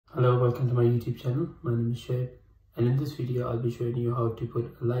Hello, welcome to my YouTube channel. My name is Shade, and in this video I'll be showing you how to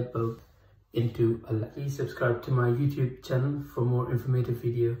put a light bulb into a lamp. Please subscribe to my YouTube channel for more informative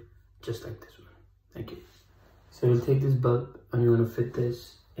video just like this one. Thank you. So we'll take this bulb and you want to fit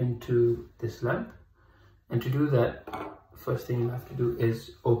this into this lamp, and to do that, first thing you have to do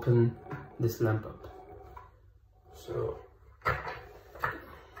is open this lamp up. So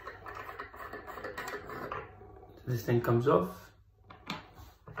this thing comes off,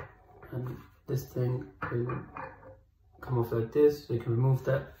 and this thing will come off like this, so you can remove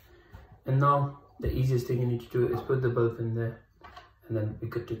that. And now the easiest thing you need to do is put the bulb in there, and then we're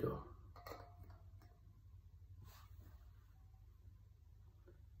good to go.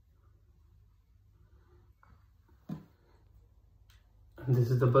 And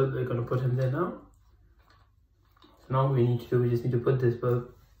this is the bulb we're going to put in there now. So now what we need to do, we just need to put this bulb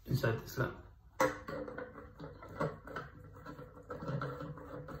inside this lamp.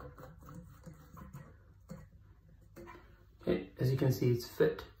 Okay, as you can see, it's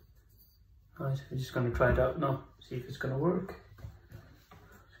fit. Alright, we're just going to try it out now, see if it's going to work.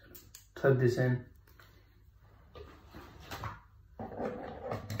 Plug this in.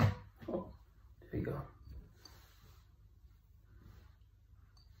 Oh, there we go.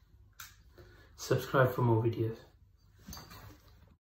 Subscribe for more videos.